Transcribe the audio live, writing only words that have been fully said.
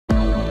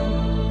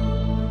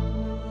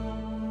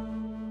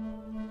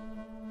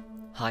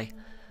Hi,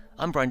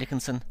 I'm Brian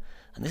Dickinson,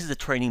 and this is a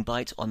training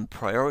byte on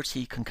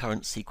priority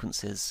concurrent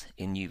sequences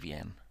in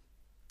UVM.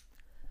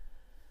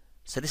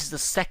 So this is the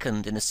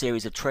second in a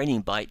series of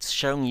training bytes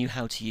showing you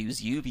how to use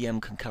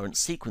UVM concurrent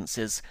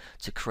sequences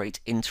to create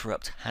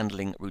interrupt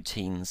handling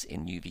routines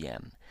in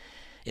UVM.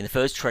 In the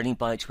first training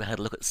byte, we had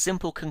a look at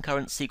simple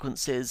concurrent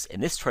sequences.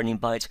 In this training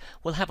byte,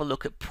 we'll have a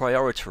look at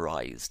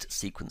prioritized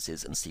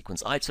sequences and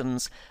sequence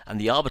items and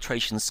the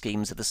arbitration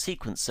schemes of the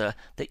sequencer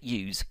that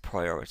use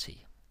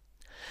priority.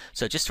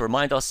 So just to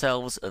remind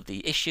ourselves of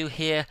the issue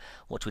here,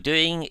 what we're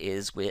doing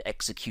is we're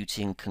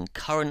executing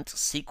concurrent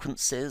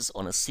sequences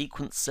on a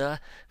sequencer,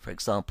 for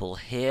example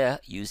here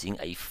using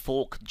a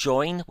fork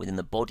join within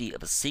the body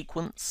of a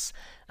sequence,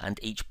 and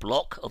each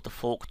block of the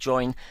fork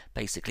join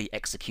basically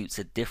executes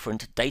a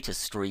different data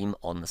stream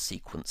on the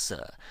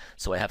sequencer.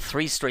 So I have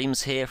three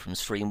streams here from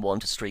stream 1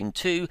 to stream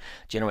 2,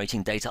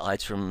 generating data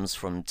items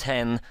from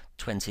 10,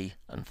 20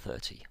 and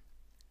 30.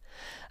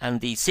 And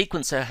the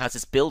sequencer has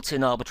this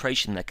built-in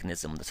arbitration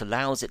mechanism that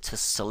allows it to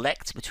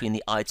select between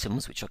the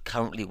items which are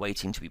currently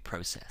waiting to be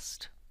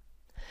processed.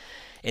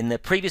 In the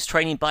previous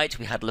training byte,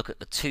 we had a look at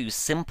the two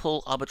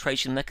simple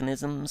arbitration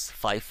mechanisms,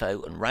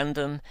 FIFO and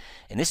random.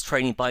 In this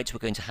training byte, we're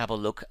going to have a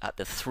look at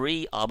the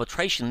three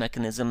arbitration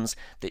mechanisms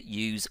that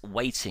use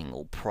weighting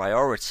or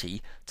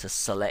priority to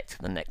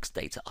select the next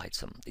data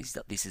item.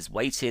 This is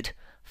weighted,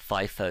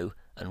 FIFO,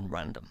 and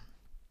random.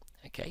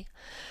 Okay.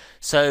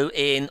 So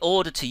in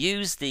order to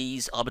use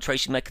these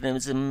arbitration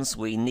mechanisms,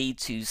 we need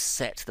to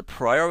set the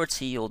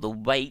priority or the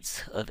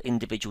weight of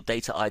individual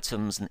data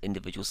items and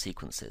individual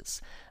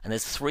sequences. And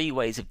there's three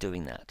ways of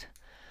doing that.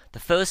 The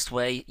first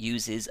way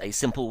uses a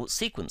simple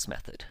sequence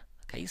method.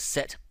 Okay,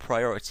 set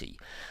priority.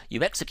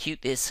 You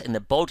execute this in the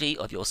body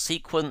of your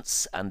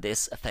sequence, and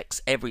this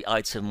affects every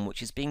item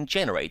which is being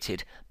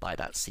generated by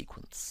that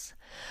sequence.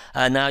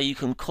 Now you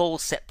can call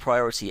set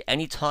priority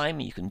anytime.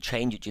 You can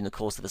change it during the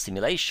course of a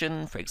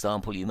simulation. For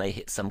example, you may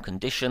hit some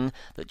condition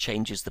that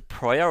changes the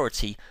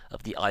priority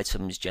of the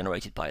items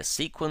generated by a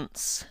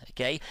sequence.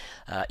 Okay,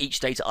 each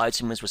data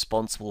item is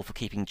responsible for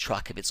keeping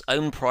track of its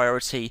own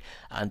priority,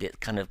 and it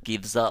kind of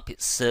gives up, it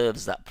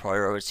serves that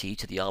priority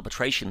to the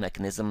arbitration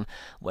mechanism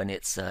when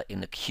it's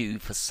in the queue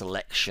for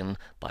selection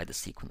by the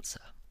sequencer.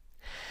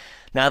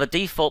 Now the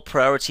default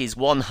priority is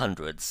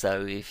 100,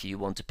 so if you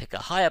want to pick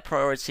a higher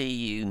priority,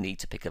 you need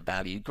to pick a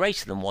value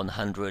greater than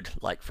 100,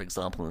 like for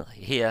example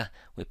here,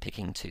 we're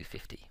picking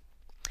 250.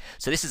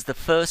 So this is the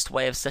first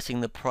way of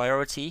setting the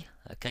priority,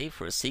 okay,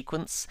 for a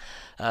sequence.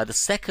 The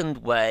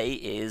second way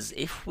is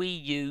if we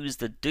use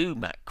the do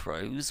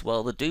macros,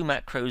 well, the do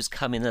macros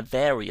come in a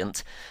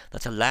variant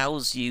that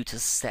allows you to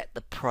set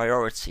the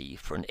priority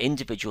for an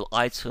individual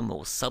item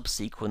or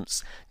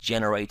subsequence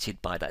generated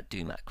by that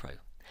do macro.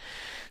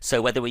 So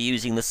whether we're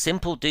using the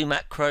simple do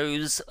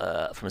macros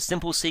from a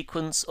simple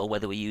sequence, or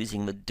whether we're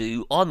using the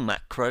do on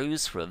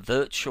macros for a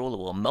virtual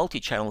or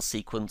multi-channel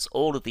sequence,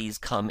 all of these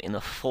come in a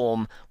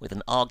form with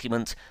an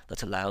argument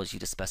that allows you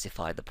to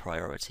specify the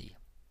priority.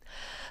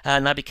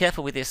 And now be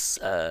careful with this,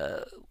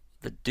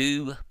 the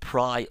do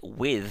pri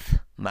with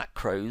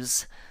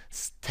macros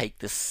take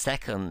the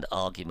second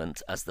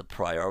argument as the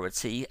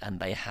priority, and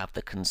they have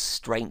the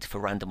constraint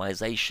for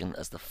randomization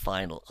as the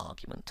final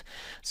argument.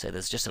 So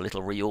there's just a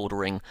little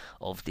reordering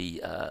of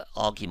the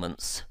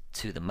arguments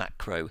to the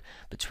macro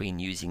between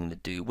using the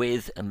do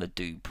with and the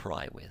do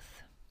pri with.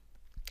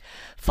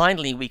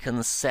 Finally, we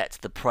can set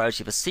the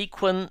priority of a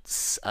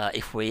sequence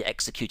if we're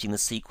executing the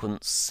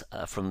sequence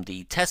from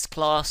the test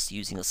class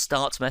using a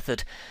start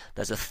method.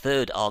 There's a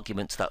third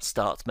argument to that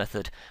start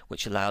method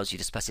which allows you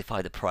to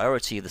specify the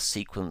priority of the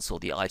sequence or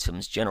the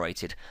items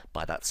generated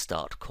by that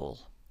start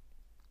call.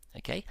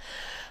 Okay.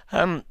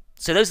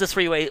 So those are the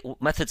three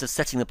methods of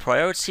setting the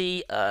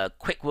priority.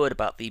 Quick word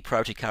about the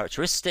priority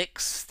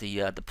characteristics.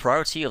 The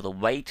priority or the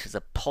weight is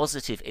a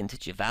positive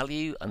integer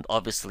value, and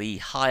obviously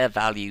higher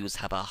values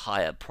have a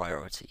higher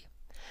priority.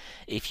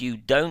 If you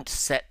don't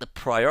set the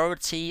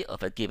priority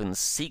of a given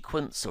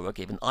sequence or a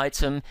given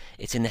item,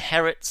 it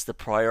inherits the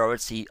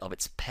priority of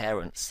its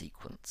parent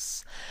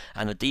sequence.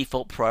 And the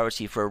default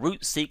priority for a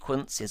root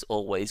sequence is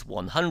always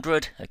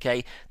 100.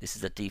 Okay, this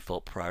is the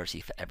default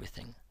priority for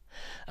everything.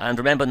 And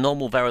remember,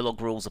 normal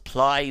Verilog rules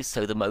apply,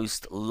 so the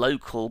most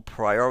local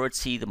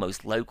priority, the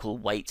most local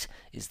weight,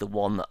 is the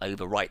one that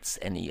overwrites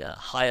any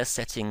higher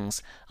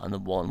settings, and the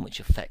one which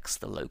affects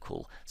the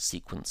local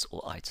sequence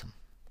or item.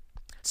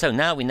 So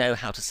now we know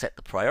how to set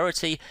the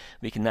priority.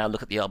 We can now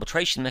look at the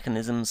arbitration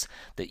mechanisms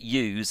that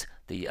use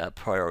the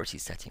priority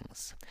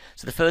settings.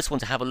 So the first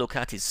one to have a look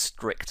at is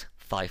strict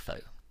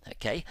FIFO.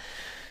 Okay,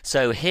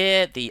 so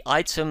here the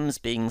items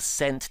being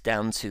sent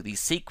down to the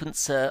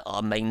sequencer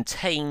are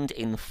maintained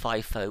in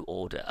FIFO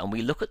order, and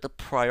we look at the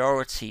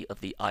priority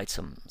of the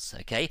items.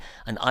 Okay,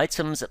 and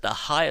items at the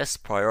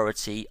highest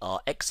priority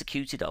are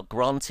executed, are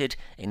granted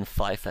in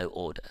FIFO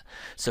order.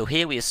 So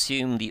here we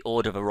assume the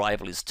order of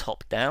arrival is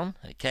top down.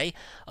 Okay,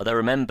 although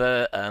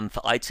remember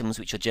for items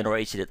which are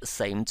generated at the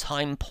same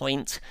time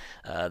point,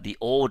 the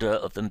order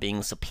of them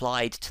being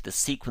supplied to the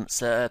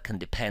sequencer can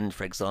depend,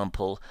 for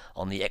example,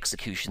 on the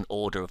execution execution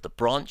order of the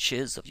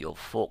branches of your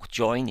fork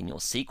join in your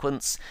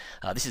sequence.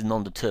 This is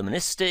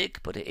non-deterministic,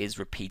 but it is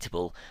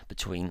repeatable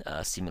between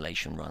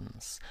simulation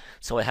runs.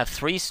 So I have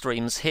 3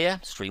 streams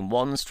here, stream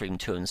 1, stream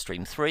 2, and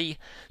stream 3.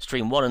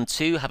 Stream 1 and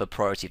 2 have a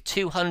priority of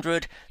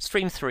 200.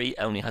 Stream 3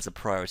 only has a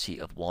priority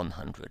of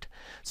 100.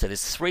 So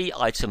there's 3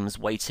 items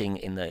waiting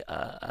in the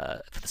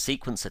for the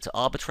sequencer to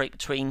arbitrate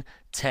between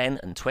 10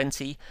 and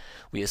 20.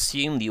 We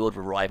assume the order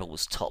of arrival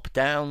was top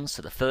down,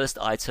 so the first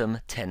item,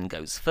 10,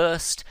 goes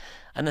first,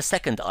 and the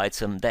second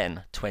item,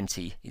 then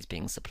 20, is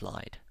being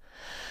supplied.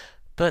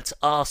 But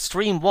our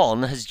stream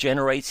 1 has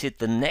generated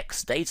the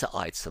next data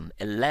item,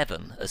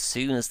 11, as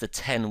soon as the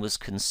 10 was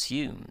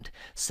consumed.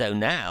 So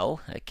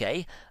now,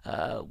 okay,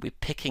 we're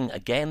picking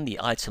again the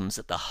items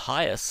at the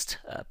highest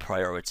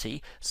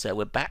priority, so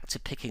we're back to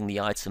picking the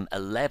item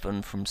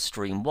 11 from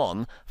stream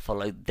 1,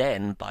 followed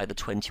then by the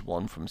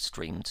 21 from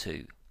stream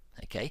 2.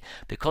 Okay,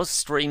 because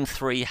stream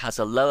 3 has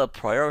a lower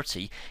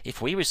priority,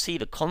 if we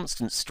receive a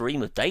constant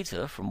stream of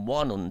data from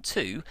 1 and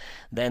 2,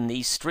 then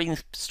these stream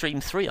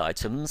 3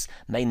 items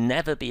may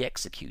never be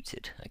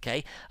executed.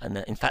 Okay, and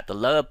in fact the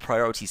lower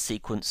priority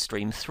sequence,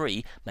 stream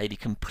 3, may be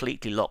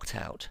completely locked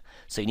out.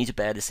 So you need to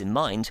bear this in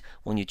mind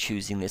when you're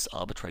choosing this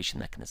arbitration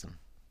mechanism.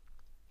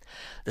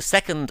 The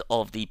second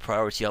of the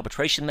priority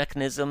arbitration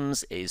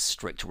mechanisms is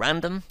strict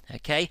random,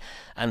 okay?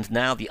 And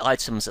now the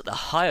items at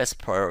the highest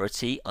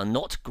priority are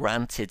not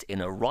granted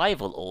in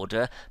arrival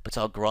order, but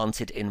are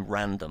granted in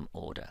random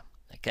order.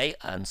 Okay,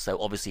 and so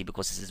obviously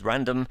because this is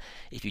random,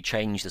 if you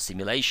change the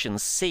simulation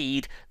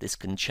seed, this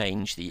can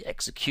change the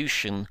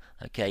execution,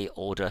 okay,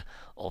 order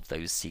of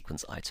those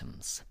sequence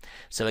items.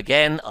 So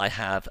again, I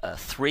have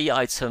 3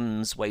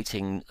 items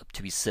waiting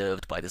to be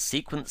served by the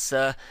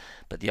sequencer,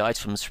 but the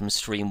items from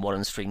stream 1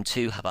 and stream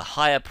 2 have a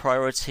higher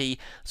priority,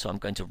 so I'm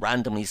going to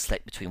randomly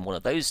select between one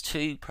of those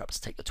 2, perhaps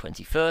take the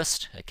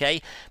 21st,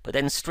 okay, but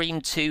then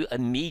stream 2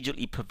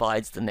 immediately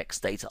provides the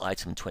next data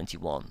item,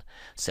 21.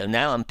 So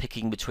now I'm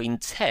picking between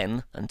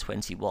 10 and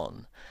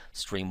 21.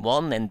 Stream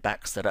 1 then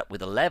backs that up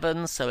with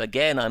 11, so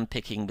again I'm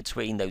picking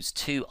between those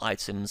 2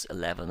 items,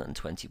 11 and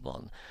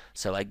 21.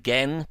 So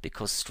again,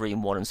 because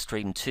stream 1 and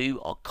stream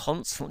 2 are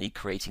constantly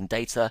creating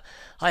data,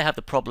 I have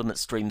the problem that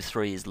stream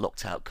 3 is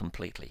locked out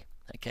completely.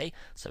 Okay,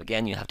 so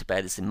again you have to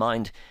bear this in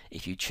mind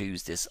if you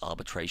choose this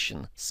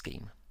arbitration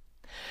scheme.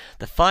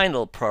 The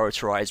final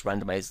prioritized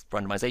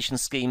randomization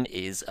scheme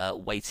is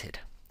weighted.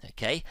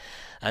 Okay,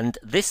 and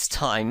this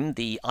time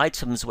the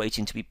items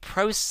waiting to be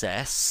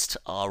processed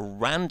are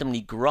randomly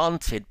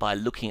granted by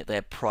looking at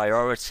their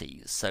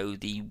priorities. So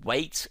the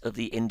weight of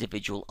the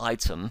individual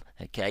item,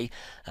 okay,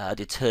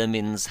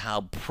 determines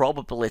how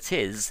probable it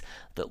is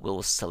that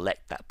we'll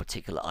select that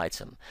particular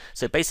item.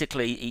 So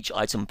basically each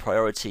item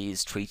priority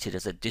is treated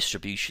as a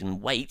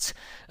distribution weight,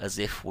 as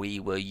if we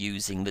were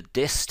using the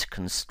dist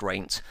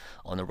constraint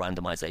on a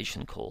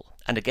randomization call.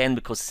 And again,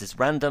 because this is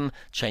random,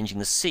 changing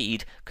the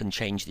seed can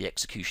change the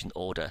execution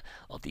order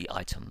of the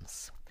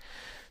items.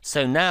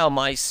 So now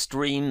my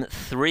stream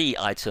 3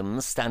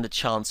 items stand a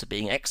chance of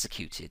being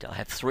executed. I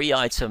have 3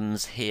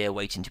 items here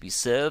waiting to be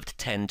served,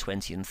 10,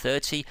 20, and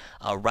 30.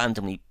 I'll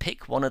randomly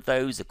pick one of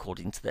those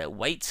according to their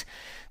weight.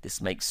 This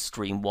makes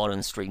stream 1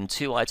 and stream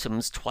 2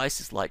 items twice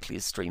as likely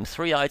as stream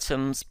 3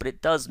 items, but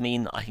it does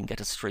mean that I can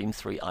get a stream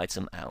 3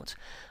 item out.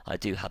 I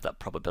do have that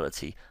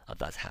probability of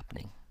that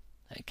happening.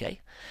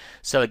 Okay,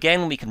 so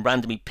again we can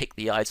randomly pick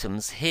the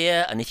items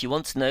here, and if you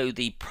want to know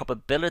the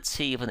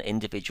probability of an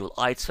individual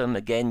item,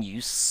 again you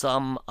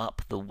sum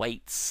up the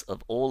weights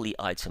of all the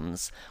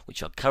items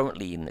which are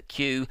currently in the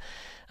queue,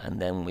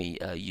 and then we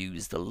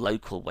use the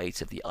local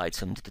weight of the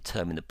item to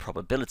determine the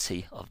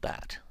probability of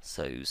that.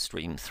 So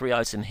stream 3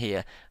 item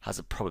here has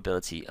a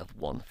probability of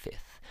 1/5.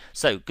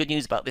 So good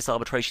news about this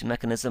arbitration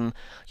mechanism: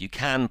 you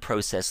can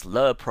process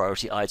lower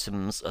priority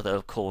items, although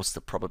of course the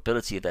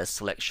probability of their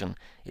selection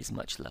is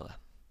much lower.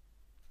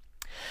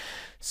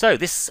 So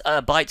this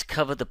byte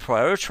covered the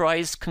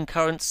prioritized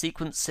concurrent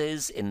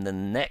sequences. In the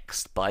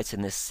next byte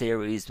in this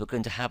series we're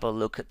going to have a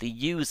look at the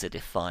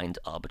user-defined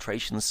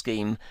arbitration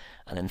scheme,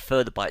 and then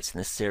further bytes in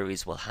this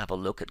series we'll have a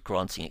look at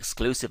granting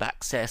exclusive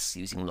access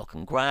using lock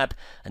and grab,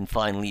 and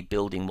finally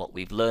building what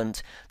we've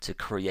learned to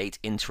create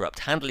interrupt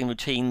handling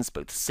routines,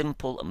 both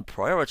simple and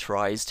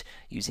prioritized,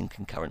 using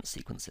concurrent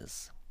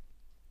sequences.